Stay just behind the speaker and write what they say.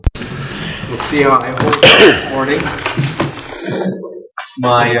We'll see how I hold this morning.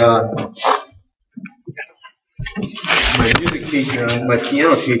 My music teacher, my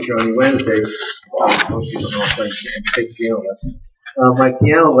piano teacher on Wednesday, most people know I'm taking piano lesson. My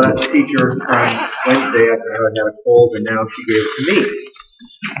piano lesson teacher on Wednesday, I had a cold, and now she gave it to me.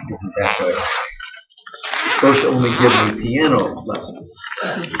 Isn't that way? She's supposed to only give me piano lessons.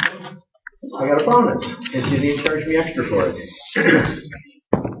 I got a bonus, and she didn't charge me extra for it.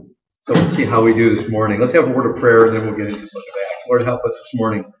 So let's see how we do this morning. Let's have a word of prayer, and then we'll get into the book of Acts. Lord, help us this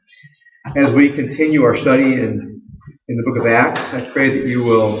morning. As we continue our study in the book of Acts, I pray that you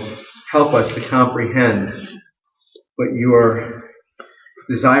will help us to comprehend what you are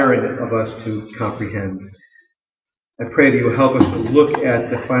desiring of us to comprehend. I pray that you will help us to look at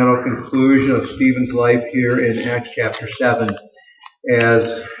the final conclusion of Stephen's life here in Acts chapter 7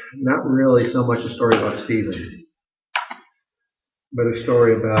 as not really so much a story about Stephen, but a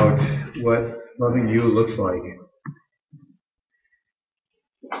story about what loving you looks like.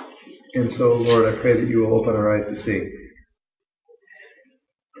 And so, Lord, I pray that you will open our eyes to see.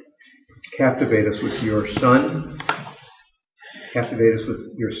 Captivate us with your Son. Captivate us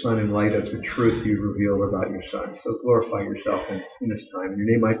with your Son in light of the truth you revealed about your Son. So glorify yourself in this time. In your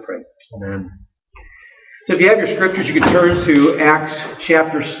name I pray. Amen. So if you have your scriptures, you can turn to Acts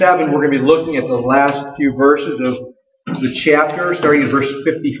chapter 7. We're going to be looking at the last few verses of the chapter, starting in verse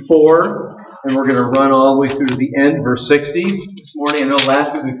 54, and we're going to run all the way through to the end, verse 60. This morning, I know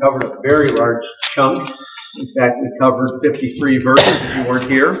last week we covered a very large chunk. In fact, we covered 53 verses if you weren't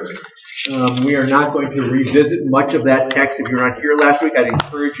here. We are not going to revisit much of that text. If you were not here last week, I'd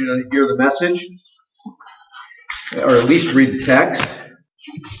encourage you to hear the message, or at least read the text.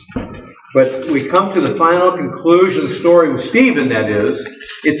 But we come to the final conclusion of the story with Stephen, that is.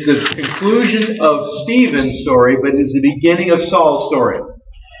 It's the conclusion of Stephen's story, but it's the beginning of Saul's story.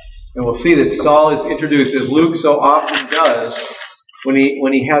 And we'll see that Saul is introduced, as Luke so often does, when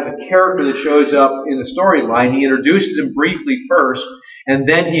he has a character that shows up in the storyline. He introduces him briefly first, and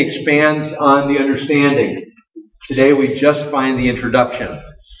then he expands on the understanding. Today we just find the introduction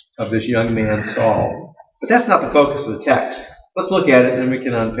of this young man, Saul. But that's not the focus of the text. Let's look at it, and then we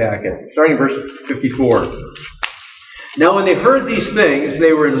can unpack it. Starting in verse 54. Now when they heard these things,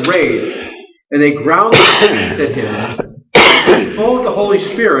 they were enraged, and they ground their teeth at him, and full of the Holy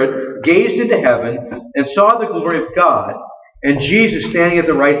Spirit, gazed into heaven, and saw the glory of God, and Jesus standing at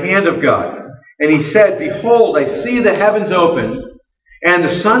the right hand of God. And he said, Behold, I see the heavens open, and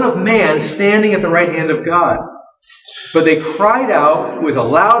the Son of Man standing at the right hand of God. But they cried out with a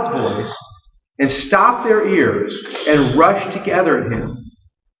loud voice, and stopped their ears, and rushed together at him.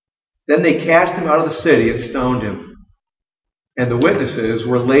 Then they cast him out of the city and stoned him. And the witnesses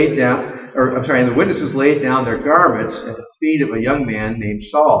laid down their garments at the feet of a young man named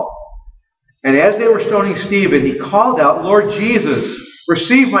Saul. And as they were stoning Stephen, he called out, Lord Jesus,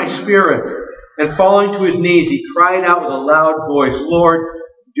 receive my spirit. And falling to his knees, he cried out with a loud voice, Lord,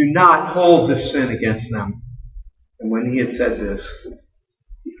 do not hold this sin against them. And when he had said this,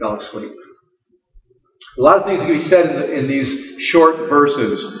 he fell asleep. A lot of things can be said in these short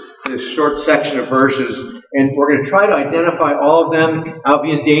verses, this short section of verses, and we're going to try to identify all of them. I'll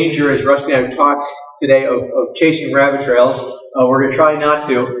be in danger, as Rusty and I have talked today, of chasing rabbit trails. We're going to try not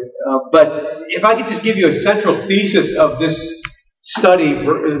to. But if I could just give you a central thesis of this study,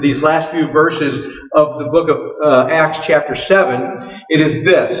 these last few verses of the book of Acts chapter 7, it is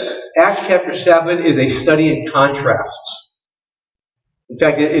this. Acts chapter 7 is a study in contrasts. In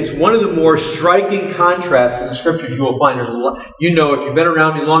fact, it's one of the more striking contrasts in the Scriptures you will find. There's a lot, if you've been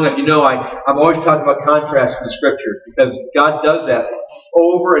around me long enough, I'm always talking about contrast in the Scripture, because God does that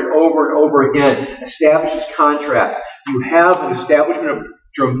over and over and over again, establishes contrast. You have an establishment of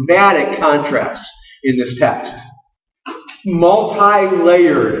dramatic contrasts in this text.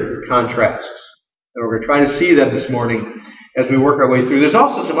 Multi-layered contrasts. And we're going to try to see them this morning as we work our way through. There's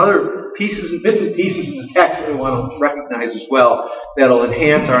also some other pieces and bits and pieces in the text that we want to recognize as well that'll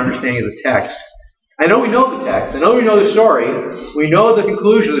enhance our understanding of the text. I know we know the text. I know we know the story. We know the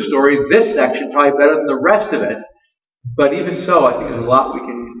conclusion of the story. This section probably better than the rest of it. But even so, I think there's a lot we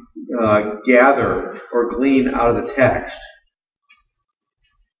can gather or glean out of the text.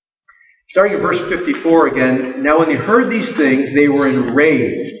 Starting in verse 54 again. Now when they heard these things, they were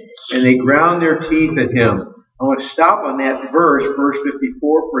enraged, and they ground their teeth at him. I want to stop on that verse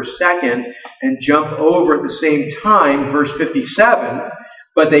 54, for a second, and jump over at the same time, verse 57.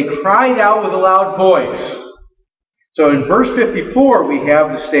 But they cried out with a loud voice. So in verse 54, we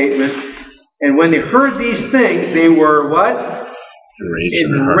have the statement, and when they heard these things, they were what?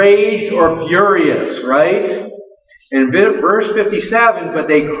 Enraged or furious, right? And verse 57, but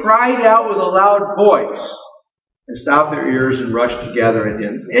they cried out with a loud voice and stopped their ears and rushed together at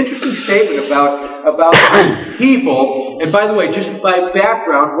him. It's an interesting statement about people. And by the way, just by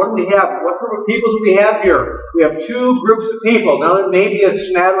background, what do we have? What group of people do we have here? We have two groups of people. Now there may be a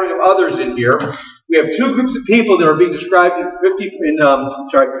smattering of others in here. We have two groups of people that are being described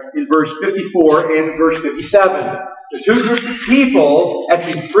in verse 54 and verse 57. The two groups of people,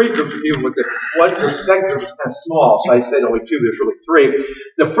 actually three groups of people, with the one group, the second group is kind of small, so I said only two, there's really three.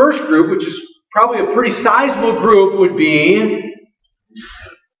 The first group, which is probably a pretty sizable group, would be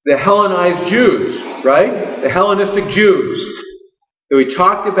the Hellenized Jews, right? The Hellenistic Jews that we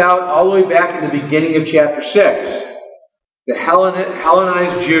talked about all the way back in the beginning of chapter 6. The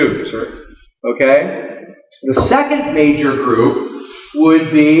Hellenized Jews, okay? The second major group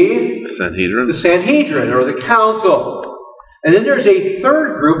would be the Sanhedrin, or the council. And then there's a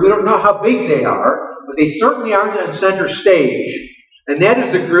third group. We don't know how big they are, but they certainly aren't on center stage. And that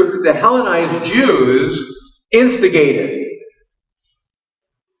is the group that the Hellenized Jews instigated.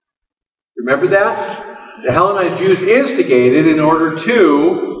 Remember that? The Hellenized Jews instigated in order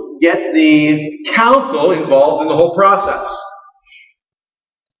to get the council involved in the whole process.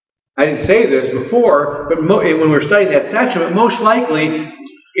 I didn't say this before, but when we were studying that section, but most likely,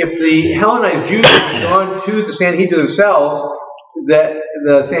 if the Hellenized Jews had gone to the Sanhedrin themselves, that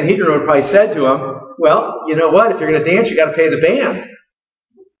the Sanhedrin would probably said to them, well, you know what, if you're going to dance, you got to pay the band.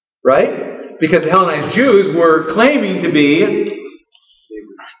 Right? Because the Hellenized Jews were claiming to be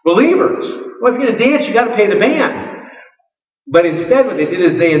believers. Well, if you're going to dance, you got to pay the band. But instead, what they did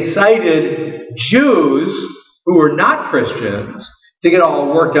is they incited Jews who were not Christians to get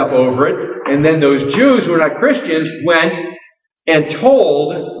all worked up over it. And then those Jews who were not Christians went and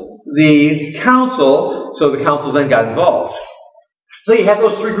told the council, so the council then got involved. So you have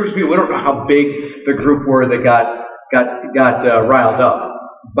those three groups of people. We don't know how big the group were that got riled up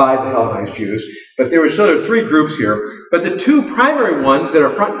by the Hellenized Jews. But there were sort of three groups here. But the two primary ones that are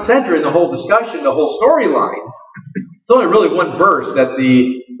front and center in the whole discussion, the whole storyline, it's only really one verse that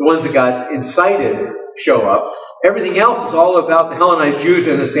the ones that got incited show up. Everything else is all about the Hellenized Jews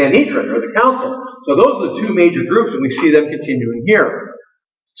and the Sanhedrin, or the council. So those are the two major groups, and we see them continuing here.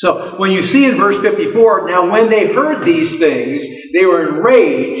 So when you see in verse 54, now when they heard these things, they were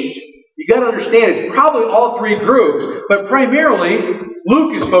enraged. You got to understand, it's probably all three groups, but primarily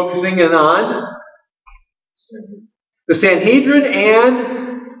Luke is focusing in on the Sanhedrin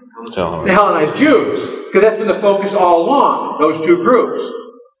and the Hellenized Jews, because that's been the focus all along, those two groups.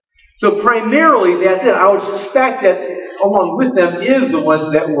 So primarily, that's it. I would suspect that along with them is the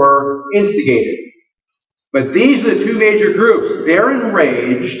ones that were instigated. But these are the two major groups. They're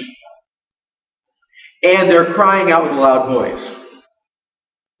enraged, and they're crying out with a loud voice.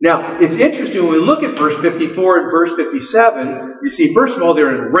 Now, it's interesting when we look at verse 54 and verse 57, you see, first of all,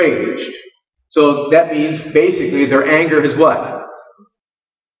 they're enraged. So that means basically their anger is what?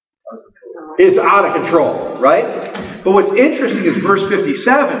 It's out of control, right? But what's interesting is verse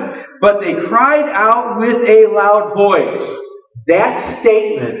 57. But they cried out with a loud voice. That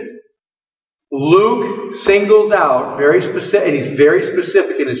statement, Luke singles out very specific, and he's very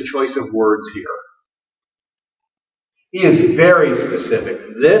specific in his choice of words here. He is very specific.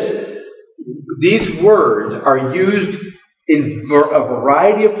 These words are used in a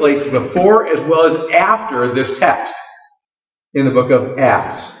variety of places before as well as after this text in the book of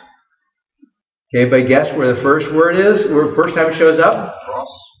Acts. Okay, anybody guess where the first word is? Where the first time it shows up? Cross.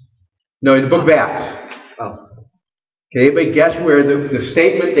 No, in the book of Acts. Oh. Okay, anybody guess where the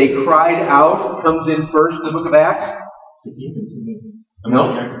statement they cried out comes in first in the book of Acts?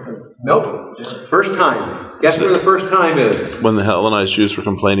 Nope. First time. Guess where the first time is? When the Hellenized Jews were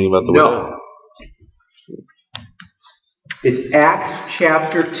complaining about the widow. It's Acts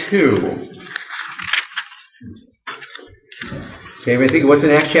chapter 2. Okay, anybody think what's in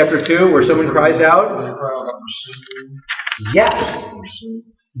Acts chapter 2 where someone cries out? Yes.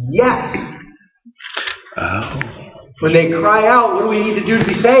 Yes. Oh. When they cry out, what do we need to do to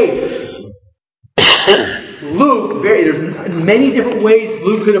be saved? Luke, there's many different ways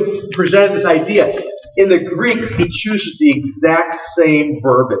Luke could have presented this idea. In the Greek, he chooses the exact same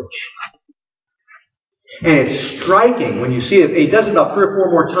verbiage. And it's striking when you see it. He does it about 3 or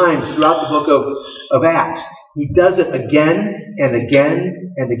 4 more times throughout the book of Acts. He does it again and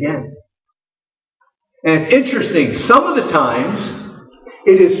again and again. And it's interesting. Some of the times,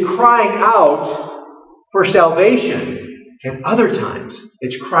 it is crying out for salvation. And other times,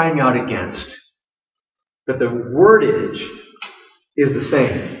 it's crying out against. But the wordage is the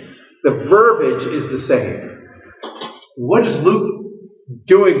same. The verbiage is the same. What is Luke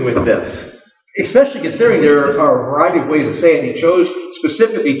doing with this? Especially considering there are a variety of ways to say it, and he chose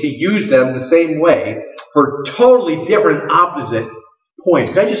specifically to use them the same way for totally different and opposite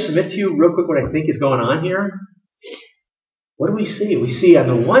points. Can I just submit to you real quick what I think is going on here? What do we see? We see on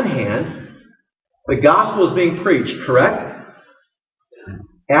the one hand, the gospel is being preached, correct?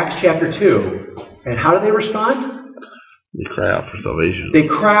 Acts chapter 2. And how do they respond? They cry out for salvation. They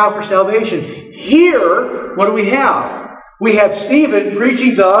cry out for salvation. Here, what do we have? We have Stephen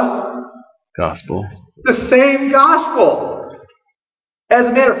preaching the Gospel. The same gospel. As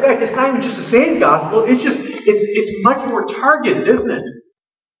a matter of fact, it's not even just the same gospel. It's much more targeted, isn't it?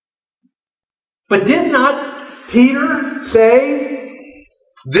 But did not Peter say,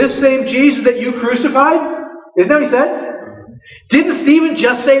 "This same Jesus that you crucified"? Isn't that what he said? Didn't Stephen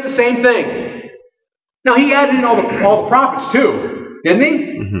just say the same thing? Now he added in all the prophets too, didn't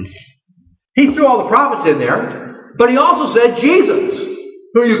he? Mm-hmm. He threw all the prophets in there, but he also said Jesus,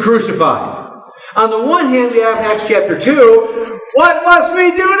 who you crucified. On the one hand, we have Acts chapter 2. What must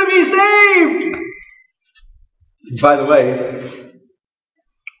we do to be saved? By the way,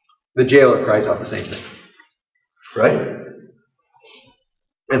 the jailer cries out the same thing. Right?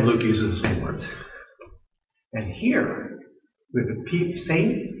 And Luke uses the same words. And here, with the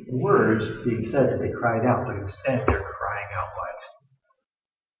same words being said that they cried out, but instead they're crying out what?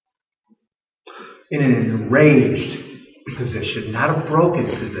 In an enraged position, not a broken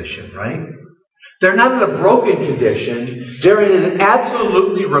position, right? They're not in a broken condition. They're in an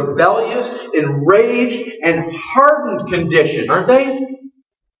absolutely rebellious, enraged, and hardened condition, aren't they?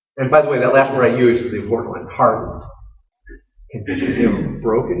 And by the way, that last word I used is the important one, hardened condition. They have a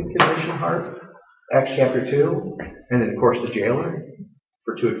broken condition heart, Acts chapter 2, and then of course the jailer,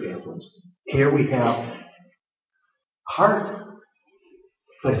 for two examples. Here we have a heart,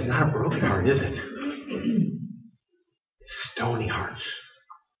 but it's not a broken heart, is it? It's stony hearts.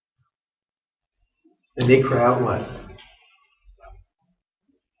 And they cry out what?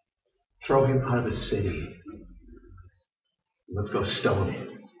 Throw him out of the city. Let's go stone him.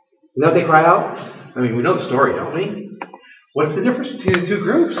 You know what they cry out? I mean, we know the story, don't we? What's the difference between the two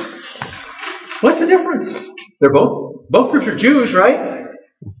groups? What's the difference? They're both groups are Jews, right?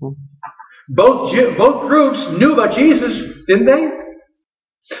 Mm-hmm. Both groups knew about Jesus, didn't they?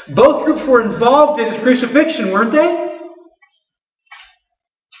 Both groups were involved in his crucifixion, weren't they?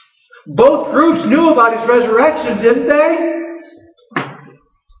 Both groups knew about his resurrection, didn't they?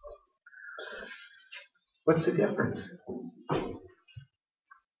 What's the difference?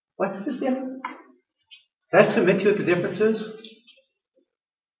 What's the difference? Can I submit to you what the difference is?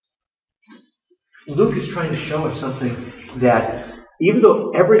 Luke is trying to show us something that, even though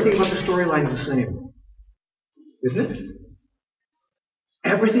everything about the storyline is the same, isn't it?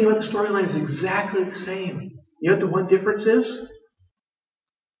 Everything about the storyline is exactly the same. You know what the one difference is?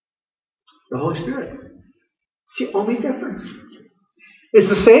 The Holy Spirit. It's the only difference. It's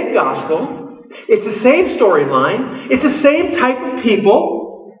the same gospel. It's the same storyline. It's the same type of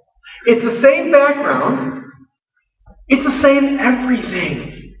people. It's the same background. It's the same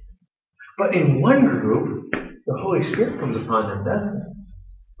everything. But in one group, the Holy Spirit comes upon them,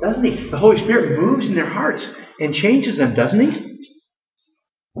 doesn't he? The Holy Spirit moves in their hearts and changes them, doesn't he?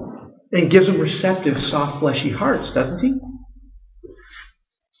 And gives them receptive, soft, fleshy hearts, doesn't he?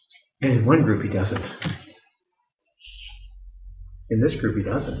 And in one group he doesn't. In this group he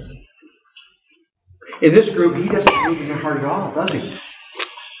doesn't. In this group he doesn't move in their heart at all, does he?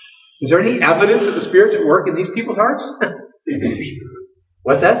 Is there any evidence of the Spirit's at work in these people's hearts?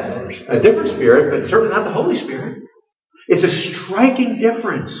 What's that? A different Spirit, but certainly not the Holy Spirit. It's a striking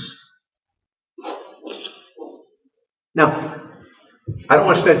difference. Now, I don't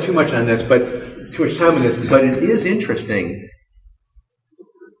want to spend too much on this, too much time on this, but it is interesting.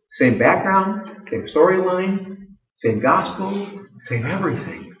 Same background, same storyline, same gospel, same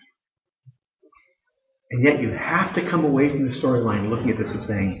everything. And yet you have to come away from the storyline looking at this and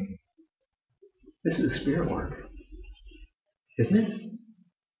saying, this is a Spirit work. Isn't it?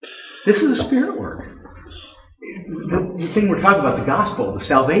 This is a Spirit work. The thing we're talking about, the gospel, the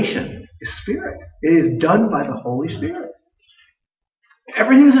salvation, is Spirit. It is done by the Holy Spirit.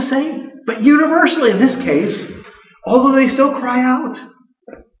 Everything's the same. But universally in this case, although they still cry out,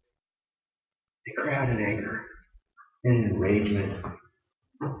 they cry out in anger and in enragement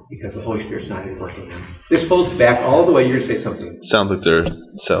because the Holy Spirit's not working them. This folds back all the way. You're going to say something. Sounds like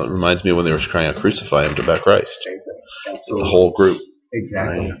it reminds me of when they were crying out, "Crucify him," about Christ. Same thing. It's Absolutely. the whole group.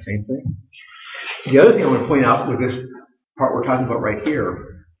 Exactly. Right. Same thing. The other thing I want to point out with this part we're talking about right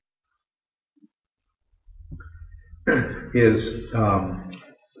here is, on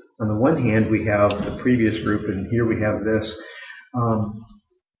the one hand, we have the previous group, and here we have this.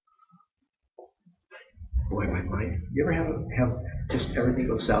 Boy, my mind. You ever have just everything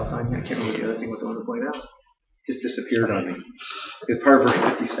go south on you? I can't remember what the other thing was I want to point out. It just disappeared on me. It's part of verse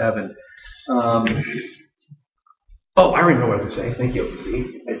 57. I remember what I was saying. Thank you.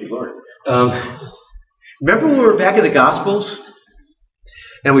 See? Thank you, Lord. Remember when we were back in the Gospels?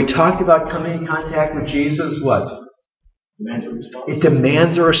 And we talked about coming in contact with Jesus, what? It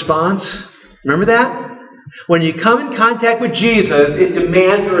demands a response. Remember that? When you come in contact with Jesus, it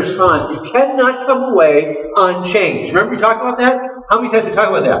demands a response. You cannot come away unchanged. Remember we talked about that? How many times did we talk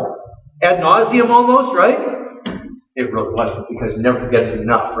about that? Ad nauseum almost, right? It really wasn't, because you never get it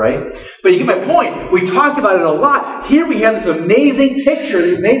enough, right? But you get my point. We talked about it a lot. Here we have this amazing picture,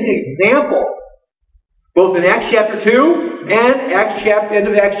 this amazing example, both in Acts chapter 2 and end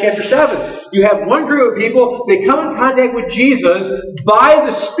of Acts chapter 7. You have one group of people, they come in contact with Jesus by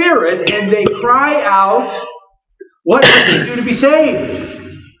the Spirit, and they cry out, what must we do to be saved?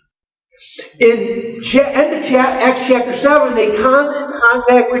 In end of Acts chapter 7, they come in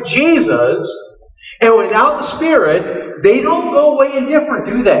contact with Jesus, and without the Spirit, they don't go away indifferent,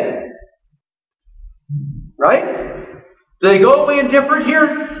 do they? Right? Do they go away indifferent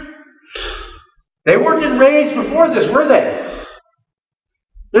here? They weren't enraged before this, were they?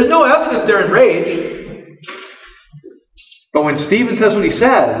 There's no evidence they're enraged. But when Stephen says what he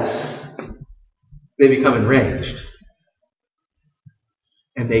says, they become enraged.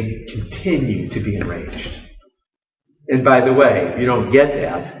 And they continue to be enraged. And by the way, if you don't get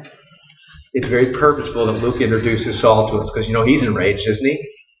that, it's very purposeful that Luke introduces Saul to us, because he's enraged, isn't he?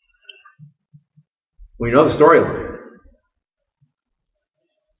 We know the storyline.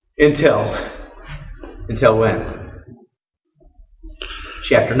 Until when?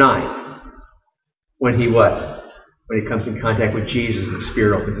 Chapter 9. When he what? When he comes in contact with Jesus and the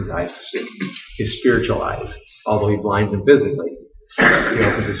Spirit opens his eyes to see. His spiritual eyes. Although he blinds him physically, he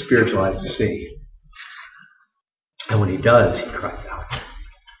opens his spiritual eyes to see. And when he does, he cries out.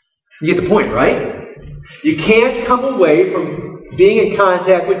 You get the point, right? You can't come away from being in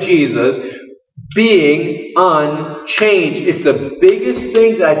contact with Jesus being unchanged. It's the biggest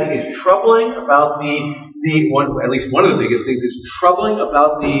thing that I think is troubling about at least one of the biggest things is troubling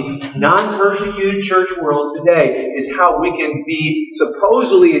about the non-persecuted church world today, is how we can be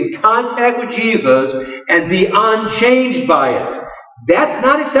supposedly in contact with Jesus and be unchanged by it. That's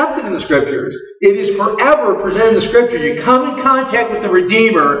not accepted in the Scriptures. It is forever presented in the Scriptures. You come in contact with the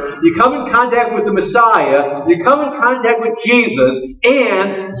Redeemer, you come in contact with the Messiah, you come in contact with Jesus,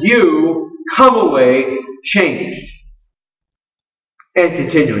 and you come away changed. And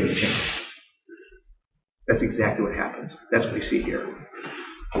continuing to change. That's exactly what happens. That's what we see here.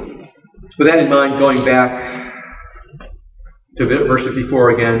 With that in mind, going back to verse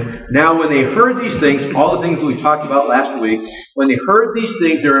 54 again. Now when they heard these things, all the things that we talked about last week, when they heard these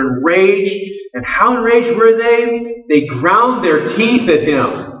things, they're enraged. And how enraged were they? They ground their teeth at him.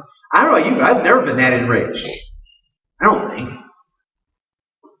 I don't know about you, but I've never been that enraged. I don't think.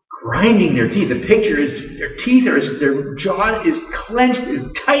 Grinding their teeth. The picture is their jaw is clenched as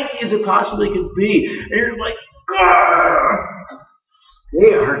tight as it possibly could be. And you're like, grrr!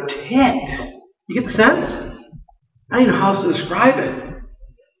 They are ticked. You get the sense? I don't even know how else to describe it.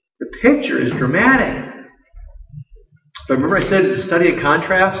 The picture is dramatic. But remember I said it's a study of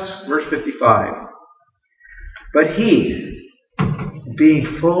contrasts? Verse 55. But he, being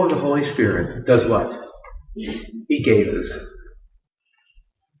full of the Holy Spirit, does what? He gazes.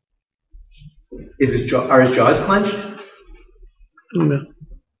 Are his jaws clenched?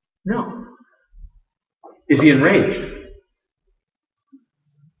 No. Is he enraged?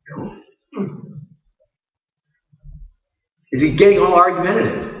 No. Is he getting all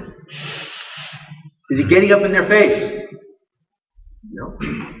argumentative? Is he getting up in their face? No.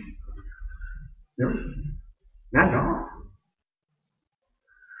 No. Not at all.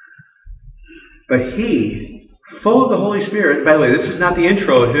 But he, full of the Holy Spirit, by the way, this is not the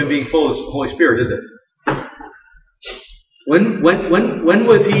intro of him being full of the Holy Spirit, is it? When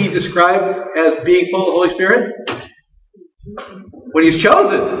was he described as being full of the Holy Spirit? When he's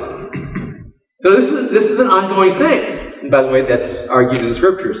chosen. So this is an ongoing thing. And by the way, that's argued in the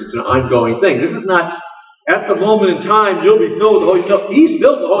Scriptures. It's an ongoing thing. This is not at the moment in time you'll be filled with the Holy Spirit. No, he's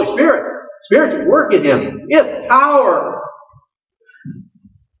filled with the Holy Spirit. Spirit's at work in him. He has power.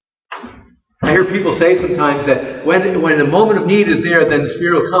 I hear people say sometimes that when the moment of need is there, then the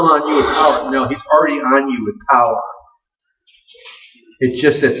Spirit will come on you with power. No, he's already on you with power. It's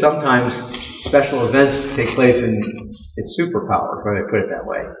just that sometimes special events take place in its superpower, if I put it that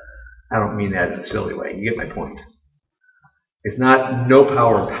way. I don't mean that in a silly way. You get my point. It's not no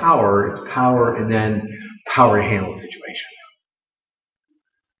power and power. It's power and then power to handle the situation.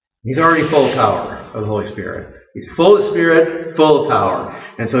 He's already full of power of the Holy Spirit. He's full of Spirit, full of power.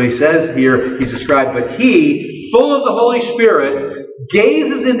 And so he says here, he's described, but he, full of the Holy Spirit,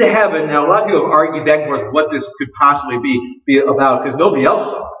 gazes into heaven. Now, a lot of people have argued back and forth what this could possibly be about, because nobody else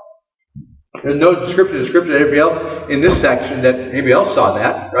saw it. There's no description of Scripture that anybody else in this section that anybody else saw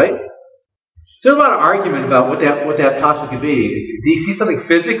that, right? There's a lot of argument about what that possibly could be. Do you see something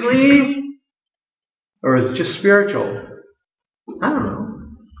physically? Or is it just spiritual? I don't know.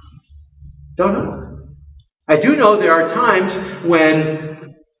 Don't know. I do know there are times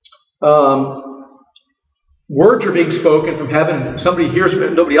when words are being spoken from heaven and somebody hears them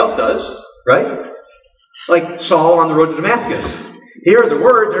and nobody else does, right? Like Saul on the road to Damascus. Here are the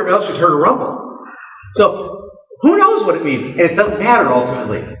words, everybody else just heard a rumble. So, who knows what it means? And it doesn't matter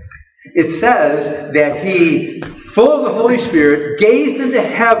ultimately. It says that he, full of the Holy Spirit, gazed into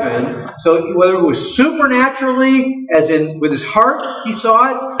heaven. So whether it was supernaturally, as in with his heart he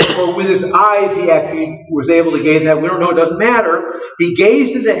saw it, or with his eyes he actually was able to gaze at it, we don't know, it doesn't matter. He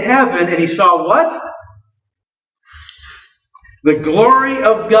gazed into heaven and he saw what? The glory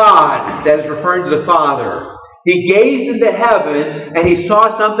of God, that is referring to the Father. He gazed into heaven and he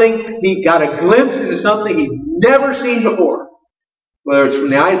saw something, he got a glimpse into something he'd never seen before. Whether it's from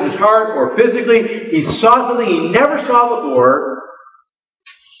the eyes of his heart or physically, he saw something he never saw before.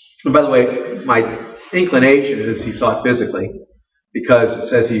 And by the way, my inclination is he saw it physically, because it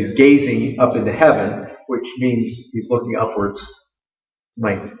says he's gazing up into heaven, which means he's looking upwards.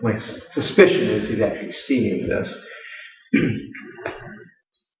 My suspicion is he's actually seeing this.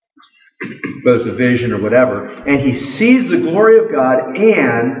 Whether it's a vision or whatever. And he sees the glory of God,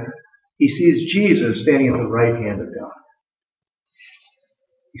 and he sees Jesus standing at the right hand of God.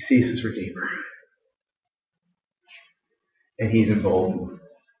 He sees his Redeemer. And he's emboldened.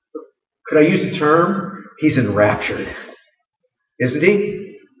 Could I use the term? He's enraptured. Isn't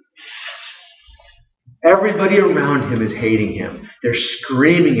he? Everybody around him is hating him. They're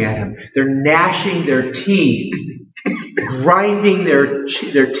screaming at him. They're gnashing their teeth. Grinding their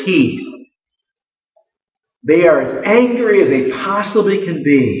teeth. They are as angry as they possibly can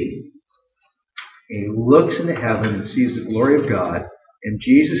be. And he looks into heaven and sees the glory of God, and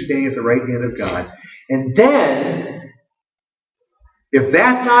Jesus standing at the right hand of God. And then, if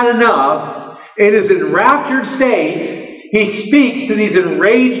that's not enough, in his enraptured state, he speaks to these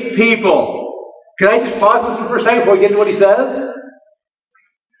enraged people. Can I just pause and listen for a second before we get into what he says?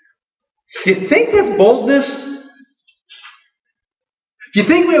 Do you think that's boldness? Do you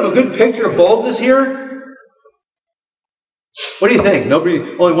think we have a good picture of boldness here? What do you think? Nobody,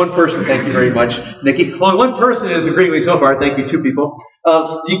 only one person, thank you very much, Nikki. Only one person is agreeing with me so far. Thank you, two people.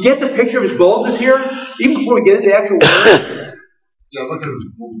 Do you get the picture of his boldness here? Even before we get into the actual words? Yeah, look at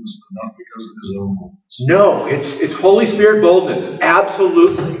his boldness, but not because of his own boldness. No, it's Holy Spirit boldness.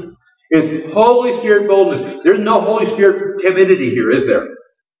 Absolutely. It's Holy Spirit boldness. There's no Holy Spirit timidity here, is there?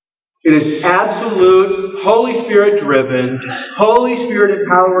 It is absolute, Holy Spirit driven, Holy Spirit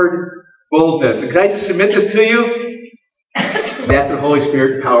empowered boldness. And can I just submit this to you? That's what Holy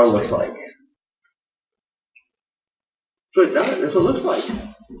Spirit power looks like. So it does. That's what it looks like.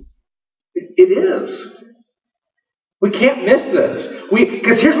 It is. We can't miss this.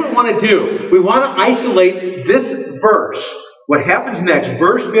 Because here's what we want to do. We want to isolate this verse. What happens next,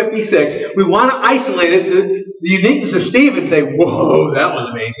 verse 56, we want to isolate it to the uniqueness of Stephen and say, whoa, that was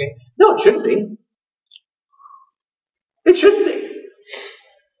amazing. No, it shouldn't be. It shouldn't be.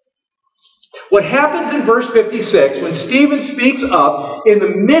 What happens in verse 56, when Stephen speaks up in the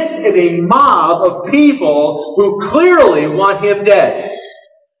midst of a mob of people who clearly want him dead.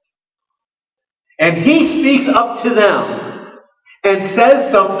 And he speaks up to them and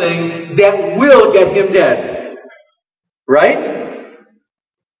says something that will get him dead. Right?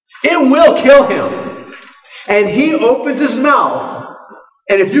 It will kill him. And he opens his mouth.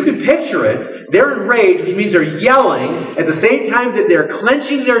 And if you can picture it, they're enraged, which means they're yelling at the same time that they're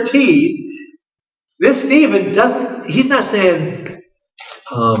clenching their teeth. This Stephen he's not saying,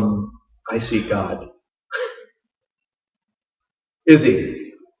 I see God. Is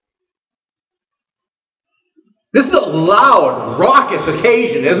he? This is a loud, raucous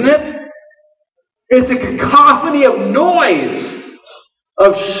occasion, isn't it? It's a cacophony of noise,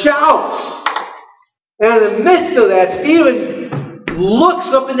 of shouts. And in the midst of that, Stephen looks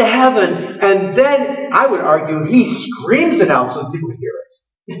up into heaven, and then, I would argue, he screams it out so people hear it.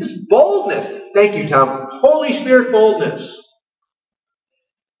 It's boldness. Thank you, Tom. Holy Spirit boldness.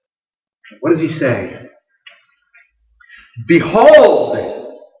 What does he say? Behold,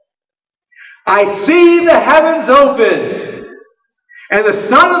 I see the heavens opened, and the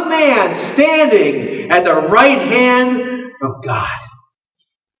Son of Man standing at the right hand of God.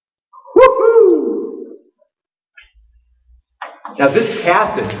 Woohoo! Now this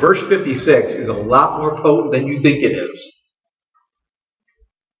passage, verse 56, is a lot more potent than you think it is.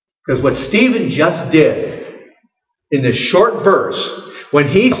 Because what Stephen just did in this short verse, when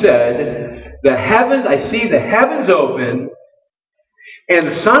he said, I see the heavens open, and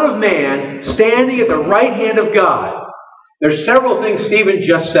the Son of Man standing at the right hand of God. There's several things Stephen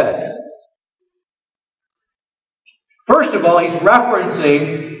just said. First of all, he's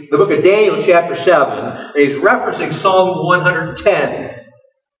referencing the book of Daniel chapter 7. And he's referencing Psalm 110.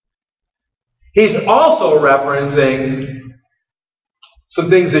 He's also referencing some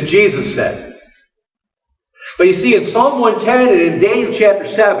things that Jesus said. But you see, in Psalm 110 and in Daniel chapter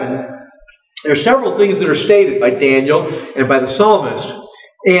 7, there are several things that are stated by Daniel and by the psalmist.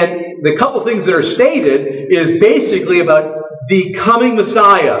 And the couple things that are stated is basically about the coming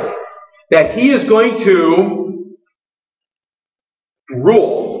Messiah. That he is going to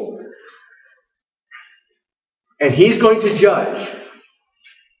rule. And he's going to judge.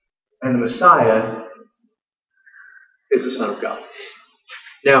 And the Messiah is the Son of God.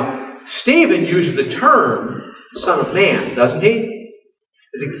 Now, Stephen uses the term Son of Man, doesn't he?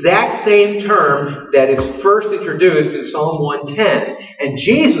 It's the exact same term that is first introduced in Psalm 110. And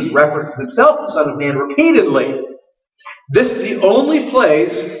Jesus references himself as Son of Man repeatedly. This is the only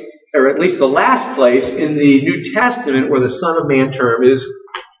place, or at least the last place, in the New Testament where the Son of Man term is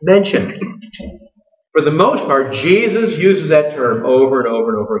mentioned. For the most part, Jesus uses that term over and over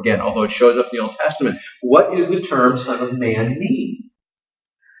and over again, although it shows up in the Old Testament. What does the term Son of Man mean?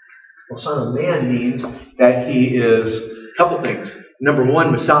 Well, Son of Man means that he is a couple things. Number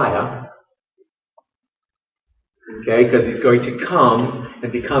one, Messiah. Okay, because he's going to come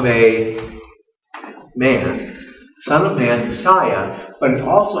and become a man. Son of Man, Messiah. But it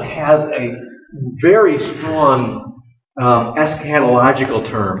also has a very strong eschatological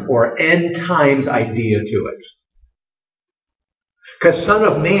term or end times idea to it. Because Son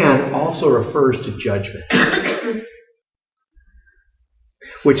of Man also refers to judgment.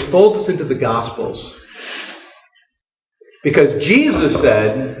 Which folds us into the Gospels. Because Jesus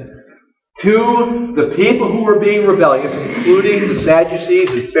said to the people who were being rebellious, including the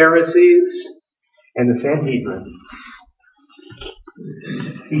Sadducees, the Pharisees, and the Sanhedrin,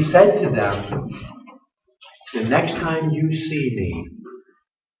 he said to them, the next time you see me,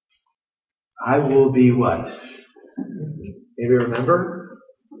 I will be what? Maybe remember?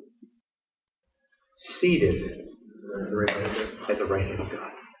 Seated at the right hand of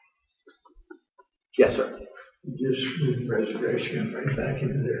God. Yes, sir. He just moved resurrection right back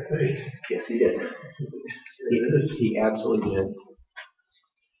into their face. Yes, he did. He absolutely did.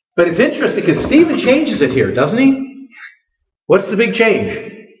 But it's interesting because Stephen changes it here, doesn't he? What's the big change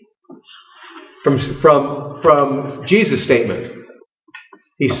from Jesus' statement?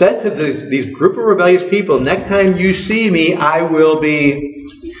 He said to these group of rebellious people, next time you see me, I will be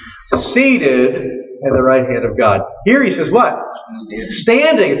seated at the right hand of God. Here he says what?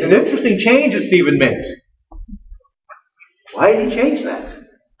 Standing. It's an interesting change that Stephen makes. Why did he change that?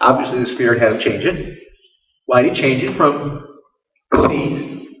 Obviously the Spirit had to change it. Why did he change it from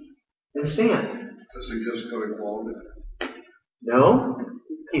seat and stand? Does it just go equality? No.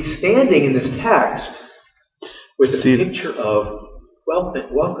 He's standing in this text with a picture of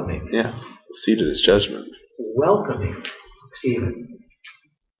welcoming. Yeah. Seated is judgment. Welcoming Stephen.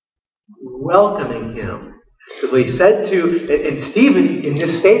 Welcoming him. Because what he said to, and Stephen in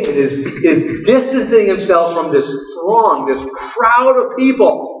this statement is distancing himself from this throng, this crowd of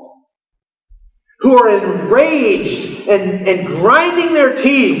people who are enraged and grinding their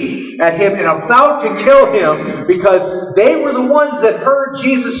teeth at him and about to kill him because they were the ones that heard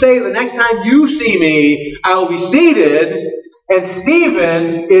Jesus say, the next time you see me, I will be seated. And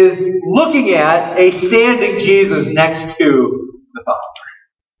Stephen is looking at a standing Jesus next to the Father.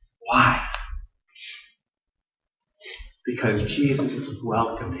 Why? Because Jesus is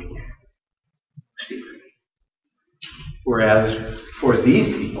welcoming Stephen. Whereas for these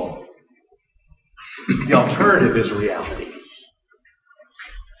people, the alternative is reality.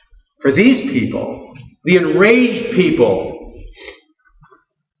 For these people, the enraged people,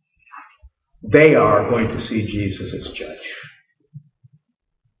 they are going to see Jesus as judge.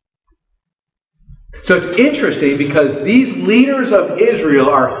 So it's interesting because these leaders of Israel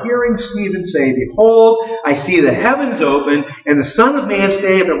are hearing Stephen say, behold, I see the heavens open and the Son of Man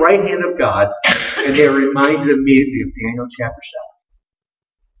standing at the right hand of God. And they are reminded immediately of Daniel chapter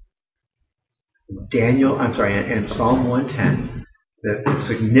 7. And Psalm 110, the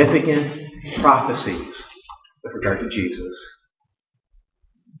significant prophecies with regard to Jesus.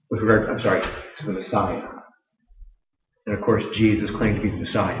 To the Messiah. And of course, Jesus claimed to be the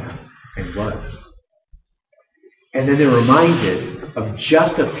Messiah. And was. And then they're reminded of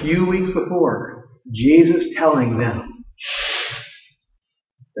just a few weeks before, Jesus telling them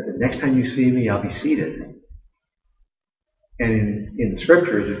that the next time you see me, I'll be seated. And in the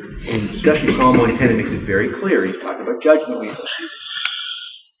scriptures, and especially Psalm 110, it makes it very clear. He's talking about judgment.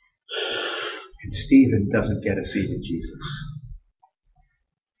 And Stephen doesn't get a seat in Jesus.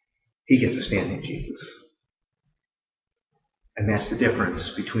 He gets a standing Jesus. And that's the difference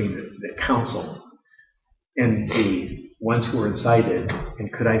between the council and the ones who are incited.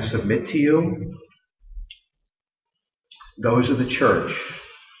 And could I submit to you? Those are the church,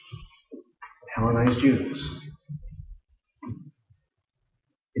 Hellenized Jews.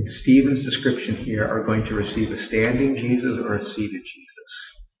 In Stephen's description here, are going to receive a standing Jesus or a seated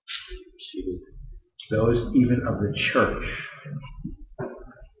Jesus. Those even of the church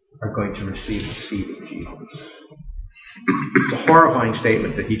are going to receive a seated Jesus. It's a horrifying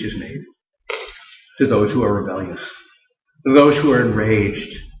statement that he just made to those who are rebellious, to those who are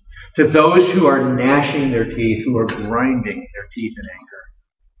enraged, to those who are gnashing their teeth, who are grinding their teeth in anger.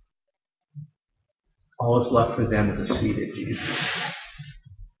 All that's left for them is a seated Jesus.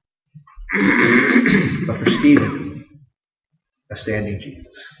 But for Stephen, a standing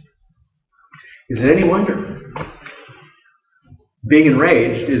Jesus. Is it any wonder? Being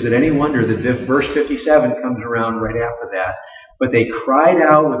enraged, is it any wonder that verse 57 comes around right after that? But they cried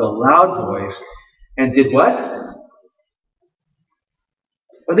out with a loud voice and did what?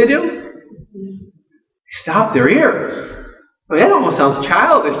 What did they do? Stopped their ears. I mean, that almost sounds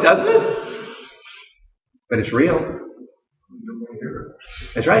childish, doesn't it? But it's real.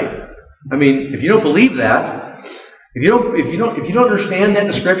 That's right. I mean, if you don't believe that, if you don't understand that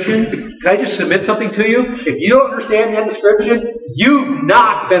description, can I just submit something to you? If you don't understand that description, you've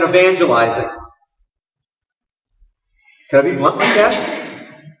not been evangelizing. Can I be blunt like that?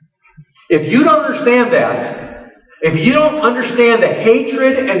 If you don't understand that, if you don't understand the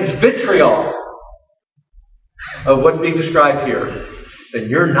hatred and vitriol of what's being described here, then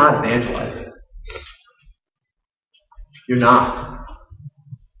you're not evangelizing. You're not.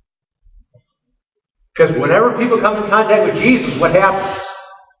 Because whenever people come in contact with Jesus, what happens?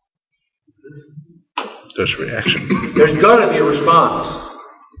 There's reaction. There's going to be a response.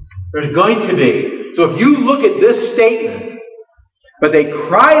 There's going to be. So if you look at this statement, but they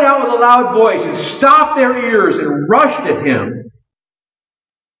cried out with a loud voice and stopped their ears and rushed at him,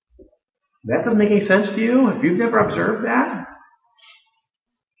 that doesn't make any sense to you? If you've never observed that?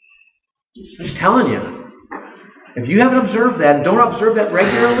 I'm just telling you. If you haven't observed that and don't observe that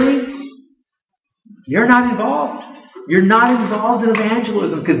regularly, you're not involved. You're not involved in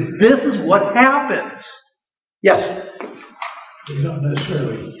evangelism because this is what happens. Yes? They don't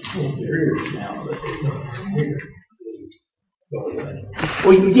necessarily hold their ears now, but they don't hear. Go away.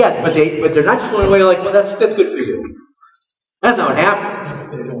 Well, yeah, but they're not just going away like, well, that's good for you. That's not what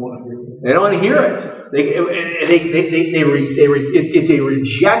happens. They don't want to hear it. They don't want to hear it. It's a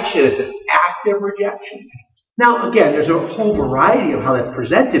rejection. It's an active rejection. Now, again, there's a whole variety of how that's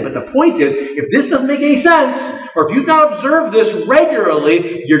presented, but the point is, if this doesn't make any sense, or if you've not observed this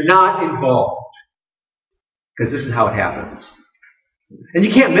regularly, you're not involved. Because this is how it happens. And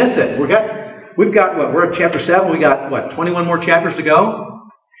you can't miss it. We've got what? We're at chapter 7. We got, what, 21 more chapters to go?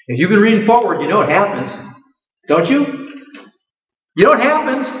 If you've been reading forward, you know what happens. Don't you? You know what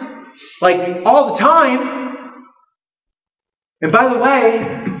happens. Like, all the time. And by the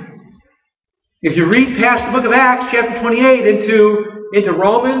way, if you read past the book of Acts, chapter 28, into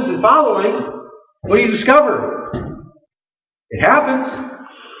Romans and following, what do you discover? It happens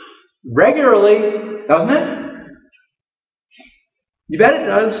regularly, doesn't it? You bet it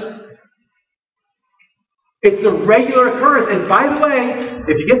does. It's the regular occurrence. And by the way,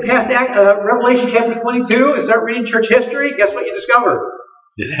 if you get past Revelation chapter 22 and start reading church history, guess what you discover?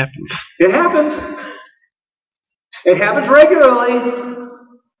 It happens. It happens. It happens regularly.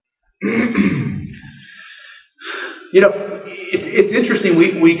 You know, it's interesting.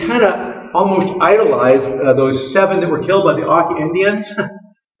 We kind of almost idolize those 7 that were killed by the Auca Indians,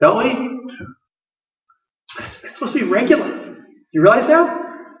 don't we? That's supposed to be regular. You realize that?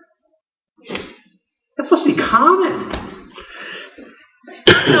 That's supposed to be common.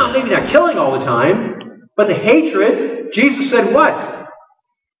 No, maybe not killing all the time, but the hatred. Jesus said what?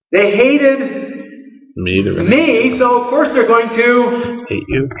 They hated me, so of course they're going to hate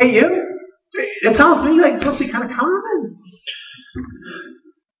you. Hate you? It sounds to me like it's supposed to be kind of common.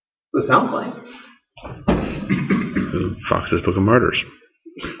 What it sounds like. Fox's Book of Martyrs.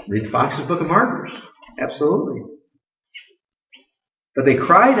 Read Fox's Book of Martyrs. Absolutely. But they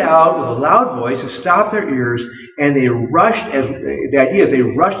cried out with a loud voice to stop their ears, and they rushed the idea is they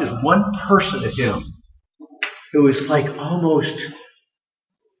rushed as one person at him. It was like almost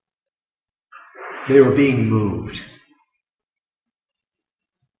they were being moved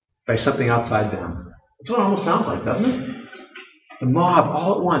by something outside them. That's what it almost sounds like, doesn't it? The mob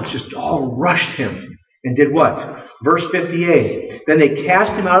all at once just all rushed him and did what? Verse 58. Then they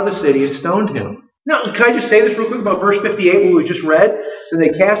cast him out of the city and stoned him. Now, can I just say this real quick about verse 58, what we just read? So they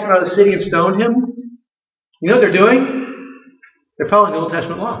cast him out of the city and stoned him. You know what they're doing? They're following the Old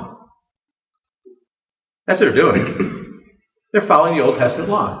Testament law. That's what they're doing. They're following the Old Testament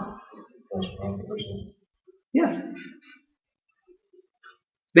law. Yes.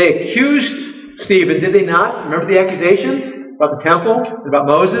 They accused Stephen, did they not? Remember the accusations about the temple, and about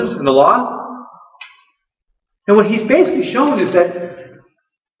Moses and the law? And what he's basically shown is that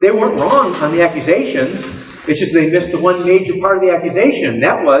they weren't wrong on the accusations. It's just they missed the one major part of the accusation.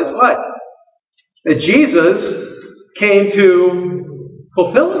 That was what? That Jesus came to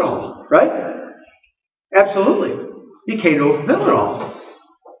fulfill it all, right? Absolutely. He came to fulfill it all.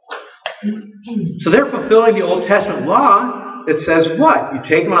 So they're fulfilling the Old Testament law that says what? You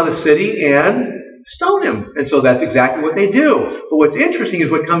take him out of the city and stone him. And so that's exactly what they do. But what's interesting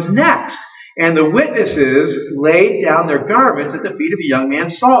is what comes next. And the witnesses laid down their garments at the feet of a young man,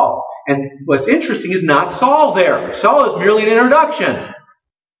 Saul. And what's interesting is not Saul there. Saul is merely an introduction.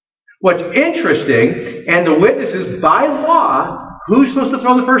 What's interesting, and the witnesses, by law, who's supposed to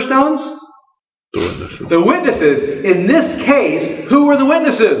throw the first stones? The witnesses. The witnesses. In this case, who were the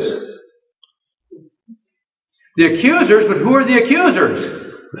witnesses? The accusers, but who are the accusers?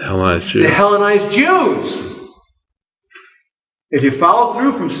 The Hellenized Jews. The Hellenized Jews. If you follow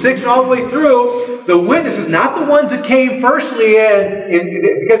through from 6 all the way through, the witnesses, not the ones that came firstly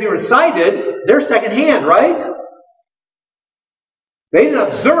because they were incited, they're secondhand, right? They didn't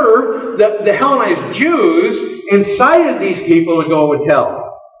observe that the Hellenized Jews incited these people to go and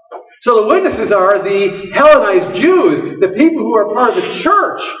tell. So the witnesses are the Hellenized Jews. The people who are part of the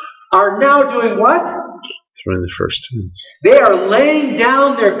church are now doing what? Throwing the first stones. They are laying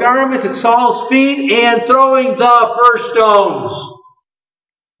down their garments at Saul's feet and throwing the first stones.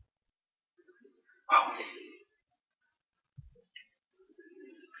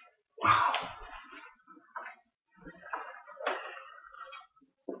 Wow.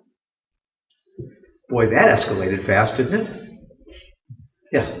 Boy, that escalated fast, didn't it?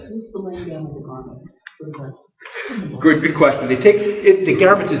 Yes? Who's the laying down of the garments? Good question. They take the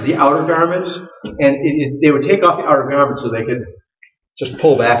garments is the outer garments, and they would take off the outer garments so they could just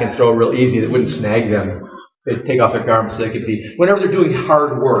pull back and throw real easy. It wouldn't snag them. They'd take off their garments so they could be. Whenever they're doing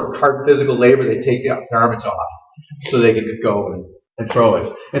hard work, hard physical labor, they take the garments off so they could go and throw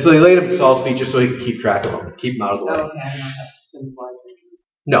it. And so they laid them at Saul's feet just so he could keep track of them, keep them out of the way. Okay, I don't have to symbolize it.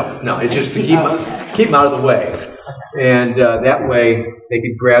 No, it's just to keep them out of the way. And that way they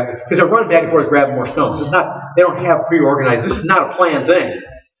could grab them. Because they're running back and forth grabbing more stones. They don't have pre-organized. This is not a planned thing.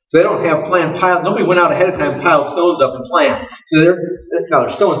 So they don't have planned piles. Nobody went out ahead of time and piled stones up and planned. So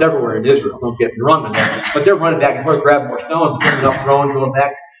there's stones everywhere in Israel. Don't get me wrong on that. But they're running back and forth grabbing more stones, putting them up, throwing, going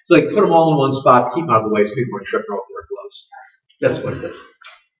back. So they put them all in one spot, keep them out of the way so people weren't tripping over their gloves. That's what it is.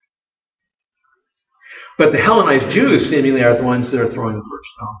 But the Hellenized Jews seemingly are the ones that are throwing the first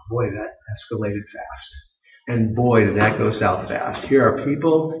stone. Boy, that escalated fast. And boy, did that go south fast. Here are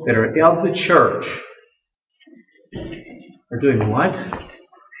people that are of the church. Are doing what?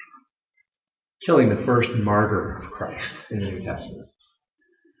 Killing the first martyr of Christ in the New Testament.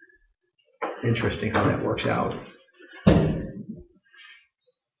 Interesting how that works out. And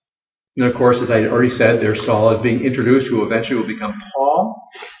of course, as I already said, there's Saul is being introduced, who eventually will become Paul.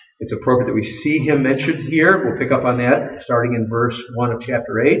 It's appropriate that we see him mentioned here. We'll pick up on that starting in verse 1 of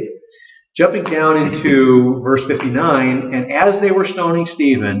chapter 8. Jumping down into verse 59, and as they were stoning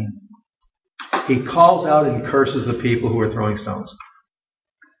Stephen, he calls out and curses the people who are throwing stones.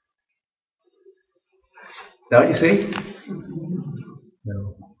 Is that what you see?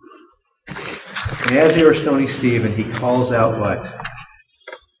 No. And as they were stoning Stephen, he calls out what?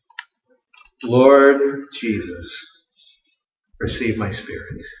 Lord Jesus, receive my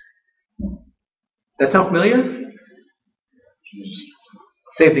spirit. Does that sound familiar?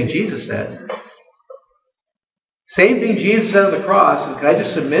 Same thing Jesus said. Same thing Jesus said on the cross. Can I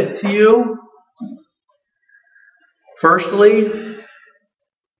just submit to you? Firstly,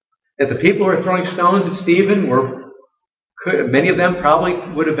 that the people who are throwing stones at Stephen many of them probably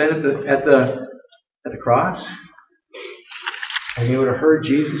would have been at the cross, and they would have heard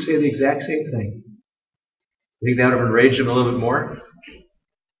Jesus say the exact same thing. I think that would have enraged them a little bit more.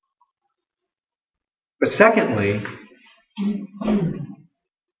 But secondly,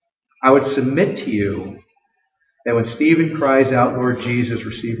 I would submit to you that when Stephen cries out, Lord Jesus,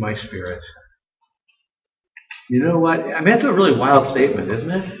 receive my spirit, you know what? I mean, that's a really wild statement, isn't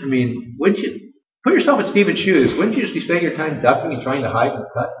it? I mean, wouldn't you put yourself in Stephen's shoes? Wouldn't you just be spending your time ducking and trying to hide and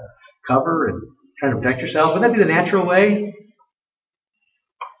cut and cover and trying to protect yourself? Wouldn't that be the natural way?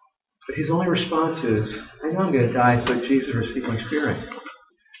 But his only response is, I know I'm going to die, so Jesus, receive my spirit.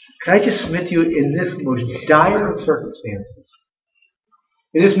 Can I just submit to you, in this most dire of circumstances,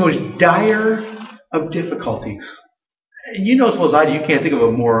 in this most dire of difficulties, and you know as well as I do, you can't think of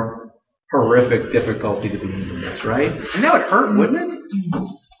a more horrific difficulty to be in than this, right? And that would hurt, wouldn't it?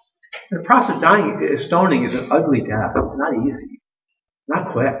 The process of dying, stoning, is an ugly death. It's not easy.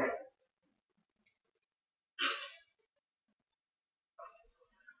 Not quick.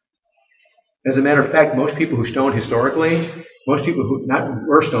 As a matter of fact, most people who stoned historically, most people who, not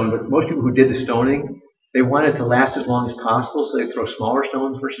were stoned, but most people who did the stoning, they wanted it to last as long as possible, so they'd throw smaller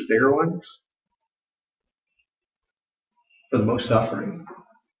stones versus bigger ones. For the most suffering.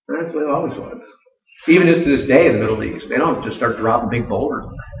 And that's what it always was. Even to this day in the Middle East, they don't just start dropping big boulders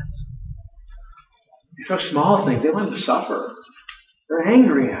on their heads. They throw small things. They want them to suffer. They're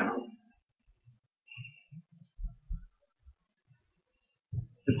angry at them.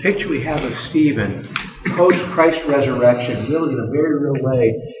 The picture we have of Stephen, post-Christ's resurrection, really in a very real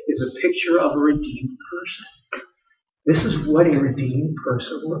way, is a picture of a redeemed person. This is what a redeemed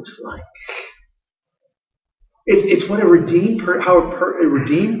person looks like. It's what a redeemed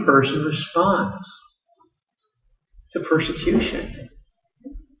person responds to persecution.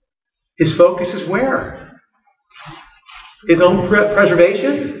 His focus is where? His own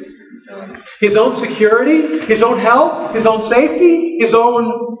preservation? His own security? His own health? His own safety? His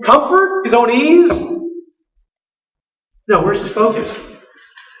own comfort? His own ease? No, where's his focus?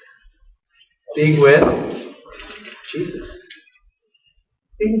 Being with Jesus.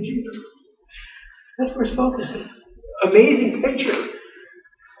 Being with Jesus. That's where his focus is. Amazing picture.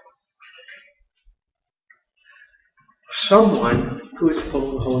 Someone who is full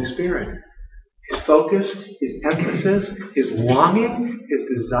of the Holy Spirit. His focus, his emphasis, his longing, his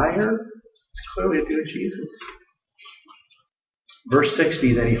desire is clearly to be with Jesus. Verse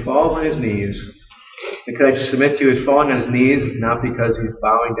 60, then he falls on his knees. And could I just submit to you, his falling on his knees is not because he's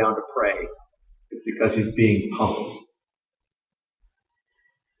bowing down to pray. It's because he's being pummeled.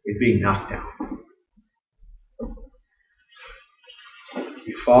 He's being knocked down.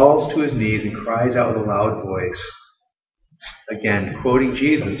 He falls to his knees and cries out with a loud voice. Again, quoting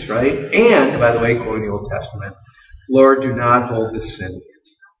Jesus, right? And, by the way, quoting the Old Testament, Lord, do not hold this sin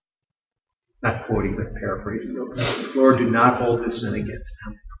against them. Not quoting, but paraphrasing the Old Testament. Lord, do not hold this sin against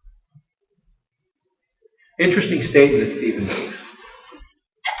them. Interesting statement that Stephen makes.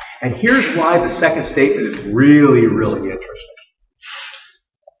 And here's why the second statement is really, really interesting.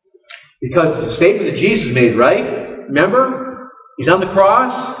 Because the statement that Jesus made, right? Remember? He's on the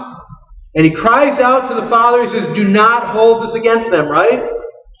cross. And he cries out to the Father. He says, do not hold this against them, right?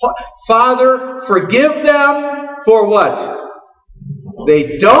 Father, forgive them for what?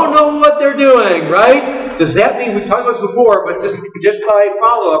 They don't know what they're doing, right? Does that mean, we talked about this before, but just by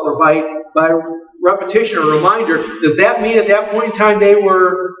follow-up or by repetition or reminder, does that mean at that point in time they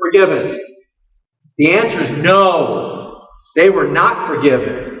were forgiven? The answer is no. They were not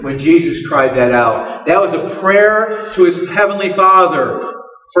forgiven when Jesus cried that out. That was a prayer to his heavenly Father.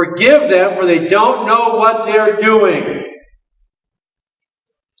 Forgive them, for they don't know what they're doing.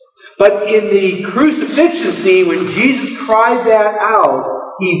 But in the crucifixion scene, when Jesus cried that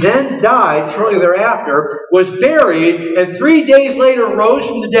out, he then died shortly thereafter, was buried, and 3 days later rose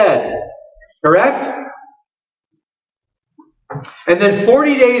from the dead. Correct? And then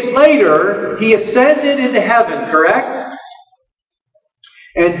 40 days later, he ascended into heaven. Correct?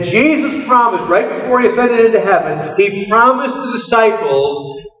 And Jesus promised, right before he ascended into heaven, he promised the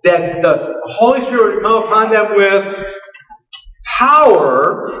disciples that the Holy Spirit would come upon them with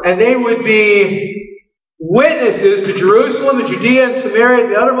power, and they would be witnesses to Jerusalem and Judea and Samaria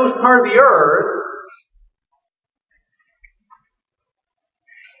and the uttermost part of the earth.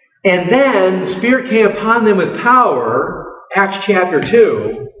 And then the Spirit came upon them with power, Acts chapter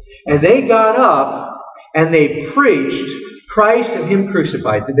 2, and they got up and they preached Christ and Him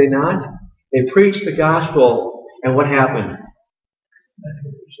crucified, did they not? They preached the gospel, and what happened?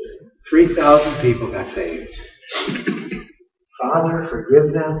 3,000 people got saved. Father,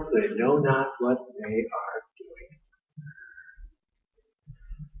 forgive them, for they know not what they are doing.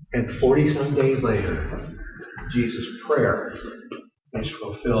 And 40-some days later, Jesus' prayer is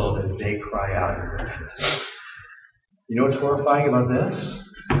fulfilled as they cry out in repentance. You know what's horrifying about this?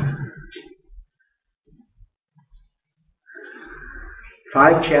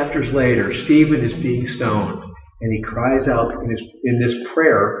 5 chapters later, Stephen is being stoned, and he cries out in this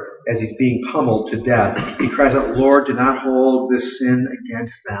prayer as he's being pummeled to death. He cries out, Lord, do not hold this sin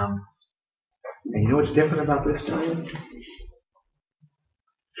against them. And you know what's different about this time?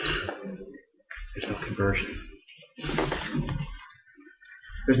 There's no conversion.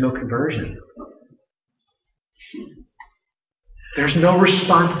 There's no conversion. There's no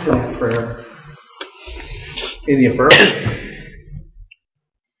response to that prayer in the affirmative.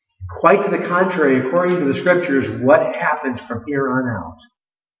 Quite to the contrary, according to the Scriptures, what happens from here on out?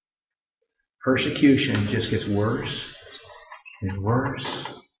 Persecution just gets worse and worse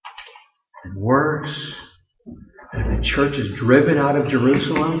and worse. And the church is driven out of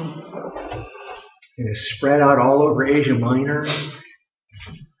Jerusalem and is spread out all over Asia Minor.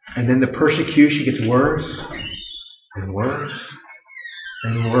 And then the persecution gets worse and worse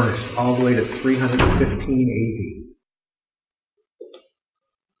and worse, all the way to 315 AD.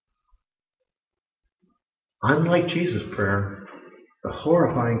 Unlike Jesus' prayer, the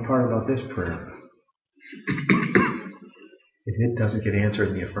horrifying part about this prayer is it doesn't get answered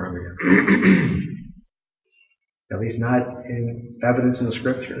in the affirmative. At least not in evidence in the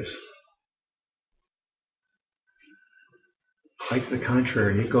Scriptures. Quite to the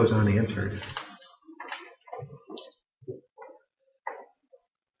contrary, it goes unanswered.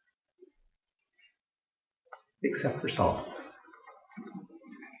 Except for Saul.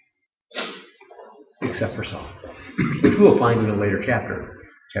 Except for Saul. Which we'll find in a later chapter,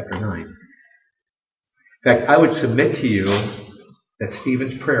 chapter 9. In fact, I would submit to you that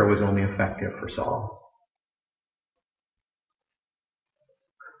Stephen's prayer was only effective for Saul.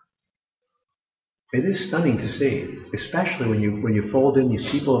 It is stunning to see, especially when you fold in these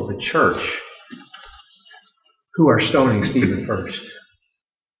people of the church who are stoning Stephen first.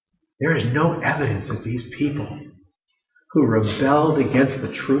 There is no evidence that these people who rebelled against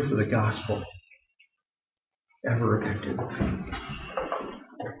the truth of the gospel ever repented.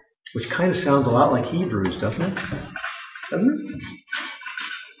 Which kind of sounds a lot like Hebrews, doesn't it? Doesn't it?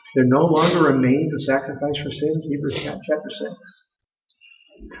 There no longer remains a sacrifice for sins, Hebrews chapter 6.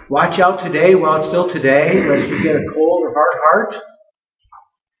 Watch out today while it's still today, lest you get a cold or hard heart.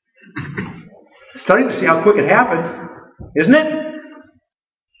 Stunning to see how quick it happened, isn't it?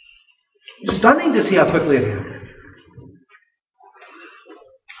 Stunning to see how quickly it happened.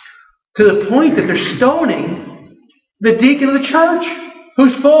 To the point that they're stoning the deacon of the church,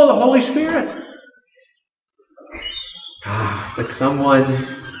 who's full of the Holy Spirit. But someone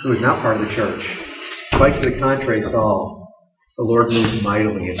who is not part of the church, quite to the contrary, Saul, the Lord moves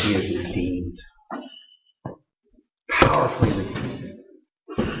mightily and he is redeemed. Powerfully redeemed.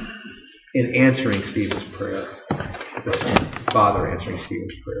 In answering Stephen's prayer. The Father answering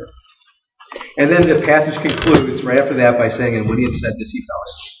Stephen's prayer. And then the passage concludes right after that by saying, and when he had said this, he fell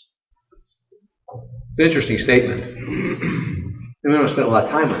asleep. It's an interesting statement. And we don't spend a lot of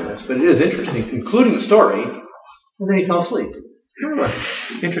time on this, but it is interesting, concluding the story, and then he fell asleep. Kind of an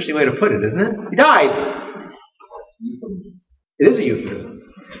interesting way to put it, isn't it? He died. It is a euphemism.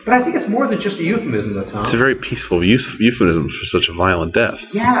 But I think it's more than just a euphemism, though, Tom. It's a very peaceful euphemism for such a violent death.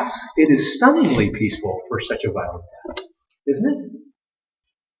 Yes, it is stunningly peaceful for such a violent death, isn't it?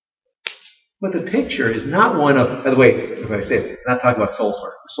 But the picture is not one of, by the way, if I say it, I'm not talking about soul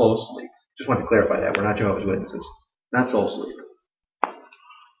sleep. Just want to clarify that. We're not Jehovah's Witnesses. Not soul sleep.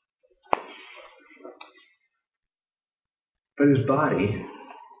 But his body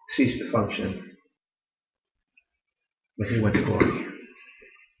ceased to function when he went to glory.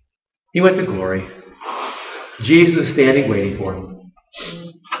 He went to glory. Jesus is standing waiting for him.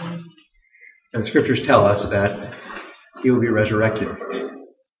 And the Scriptures tell us that he will be resurrected.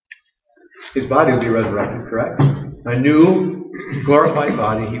 His body will be resurrected, correct? A new, glorified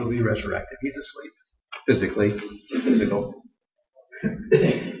body, he will be resurrected. He's asleep. Physically. Physical.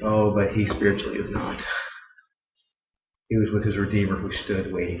 Oh, but he spiritually is not. He was with his Redeemer who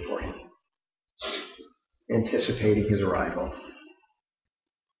stood waiting for him, anticipating his arrival.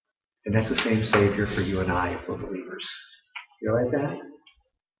 And that's the same Savior for you and I if we're believers. You realize that?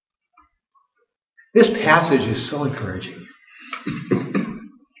 This passage is so encouraging.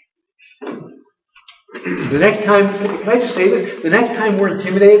 The next time, can I just say this? The next time we're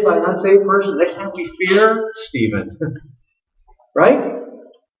intimidated by an unsaved person, the next time we fear Stephen. Right?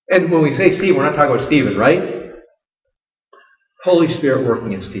 And when we say Stephen, we're not talking about Stephen, right? Holy Spirit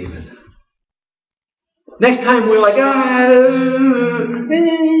working in Stephen. Next time we're like, I don't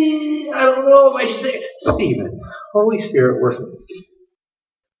know if I should say it. Stephen. Holy Spirit working in Stephen.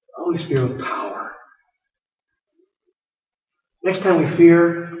 Holy Spirit with power. Next time we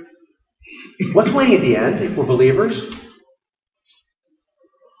fear, what's waiting at the end if we're believers?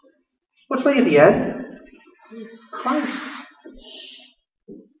 What's waiting at the end? Christ.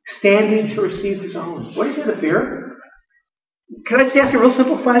 Standing to receive his own. What is there to fear? Can I just ask a real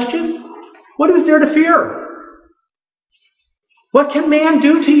simple question? What is there to fear? What can man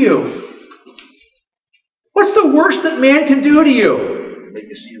do to you? What's the worst that man can do to you? Make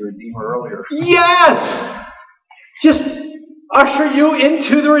you see the Redeemer earlier. Yes! Just usher you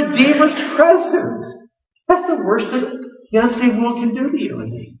into the Redeemer's presence. That's the worst that the unsaved world can do to you and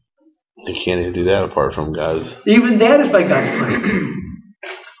me. You can't even do that apart from God's. Even that is by God's plan.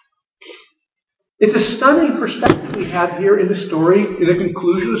 It's a stunning perspective we have here in the story, in the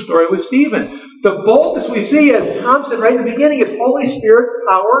conclusion of the story with Stephen. The boldness we see, as Tom said right in the beginning, is Holy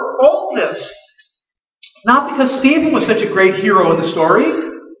Spirit-powered boldness. It's not because Stephen was such a great hero in the story.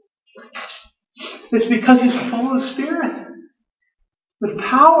 It's because he's full of the Spirit. With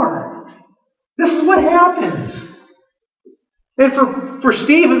power. This is what happens. And for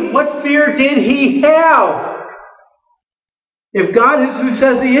Stephen, what fear did he have? If God is who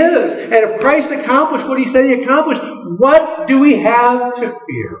says he is, and if Christ accomplished what he said he accomplished, what do we have to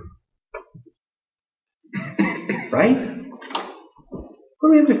fear? Right? What do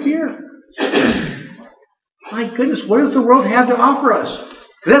we have to fear? My goodness, what does the world have to offer us?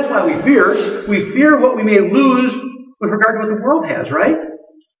 Because that's why we fear. We fear what we may lose with regard to what the world has, right?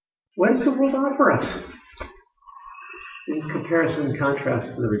 What does the world offer us? In comparison and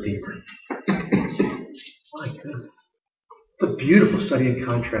contrast to the Redeemer. My goodness. It's a beautiful study in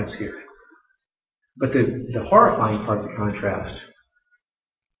contrast here. But the horrifying part of the contrast,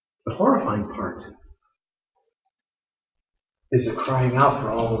 the horrifying part, is the crying out for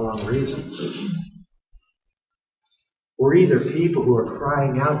all the wrong reasons. We're either people who are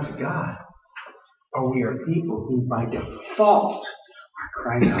crying out to God, or we are people who by default are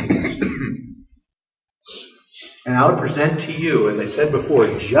crying out against Him. And I would present to you, as I said before,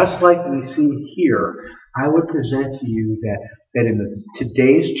 just like we see here, I would present to you that in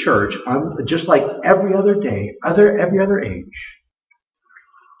today's church, just like every other day, every other age,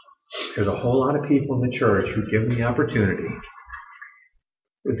 there's a whole lot of people in the church who, given the opportunity,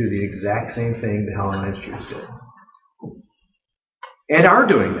 would do the exact same thing the Hellenized Jews did. And are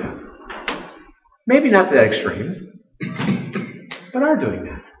doing that. Maybe not to that extreme, but are doing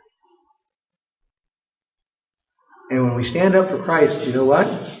that. And when we stand up for Christ, you know what?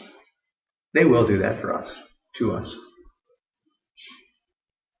 They will do that for us, to us.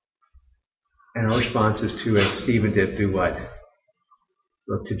 And our response is to, as Stephen did, do what?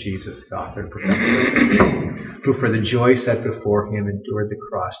 Look to Jesus, the author and perfecter, who for the joy set before him endured the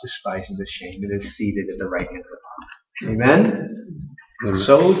cross, despising the shame, and is seated at the right hand of the Father. Amen? And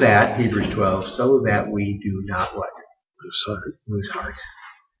so that, Hebrews 12, so that we do not what? Lose heart.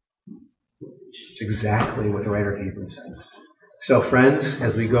 It's exactly what the writer of Hebrews says. So friends,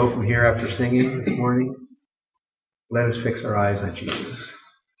 as we go from here after singing this morning, let us fix our eyes on Jesus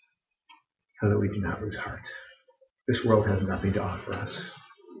so that we do not lose heart. This world has nothing to offer us.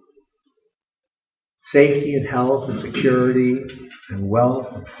 Safety and health and security and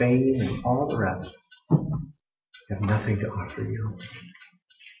wealth and fame and all the rest have nothing to offer you.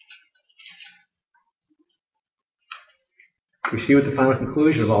 We see what the final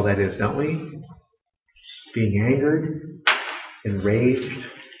conclusion of all that is, don't we? Being angered, enraged,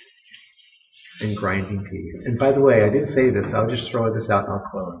 and grinding teeth. And by the way, I didn't say this. I'll just throw this out and I'll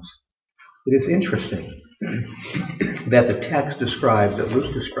close. It is interesting that the text describes, that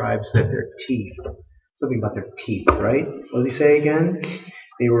Luke describes that their teeth, something about their teeth, right? What did he say again?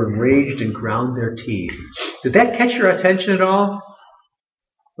 They were enraged and ground their teeth. Did that catch your attention at all?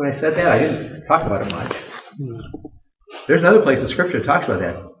 When I said that, I didn't talk about it much. There's another place in Scripture that talks about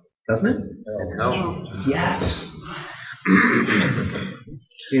that, doesn't it? No. Yes.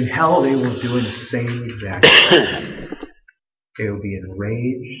 In hell, they will do the same exact thing. They will be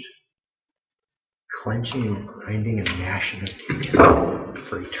enraged, clenching and grinding and gnashing of teeth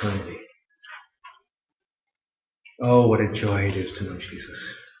for eternity. Oh, what a joy it is to know Jesus.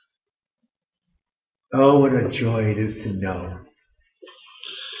 Oh, what a joy it is to know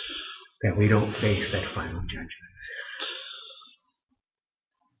that we don't face that final judgment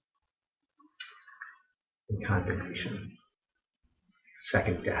and condemnation.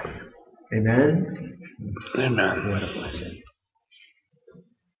 Second death. Amen? Amen. What a blessing.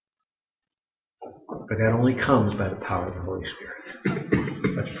 But that only comes by the power of the Holy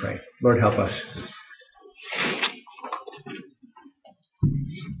Spirit. Let's pray. Lord, help us.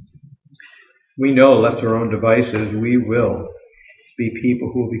 We know, left to our own devices, we will be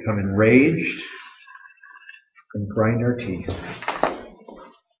people who will become enraged and grind our teeth.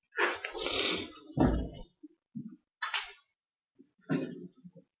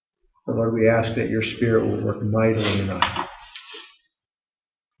 But Lord, Lord, we ask that your Spirit will work mightily in us.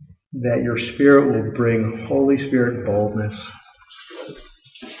 That your Spirit will bring Holy Spirit boldness,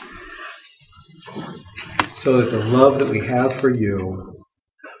 so that the love that we have for you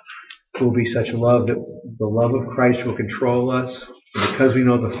will be such love that the love of Christ will control us. And because we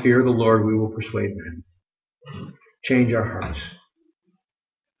know the fear of the Lord, we will persuade men. Change our hearts.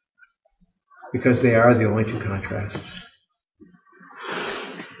 Because they are the only two contrasts.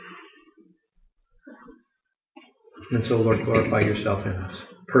 And so, Lord, glorify yourself in us,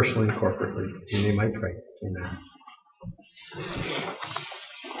 personally and corporately. In your name I pray. Amen.